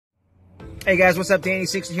Hey guys, what's up? Danny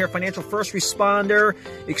Sixton here, financial first responder,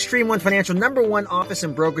 Extreme One Financial, #1 office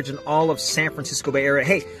and brokerage in all of San Francisco Bay Area.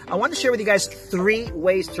 Hey, I want to share with you guys 3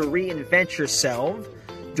 ways to reinvent yourself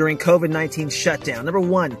during COVID-19 shutdown.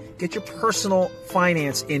 #1, get your personal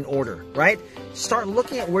finance in order, right? Start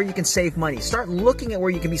looking at where you can save money. Start looking at where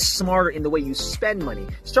you can be smarter in the way you spend money.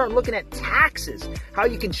 Start looking at taxes, how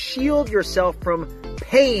you can shield yourself from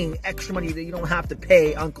paying extra money that you don't have to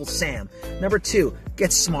pay Uncle Sam. #2,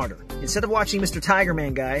 get smarter. Instead of watching Mr. Tiger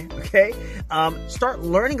Man guy, okay, start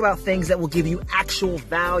learning about things that will give you actual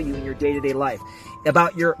value in your day-to-day life,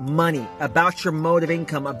 about your money, about your mode of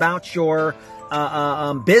income, about your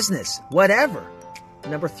business, whatever.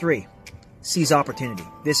 #3, seize opportunity.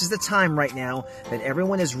 This is the time right now that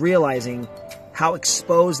everyone is realizing how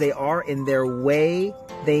exposed they are in their way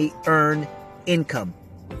they earn income.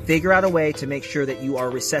 Figure out a way to make sure that you are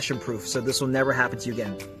recession-proof so this will never happen to you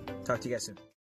again. Talk to you guys soon.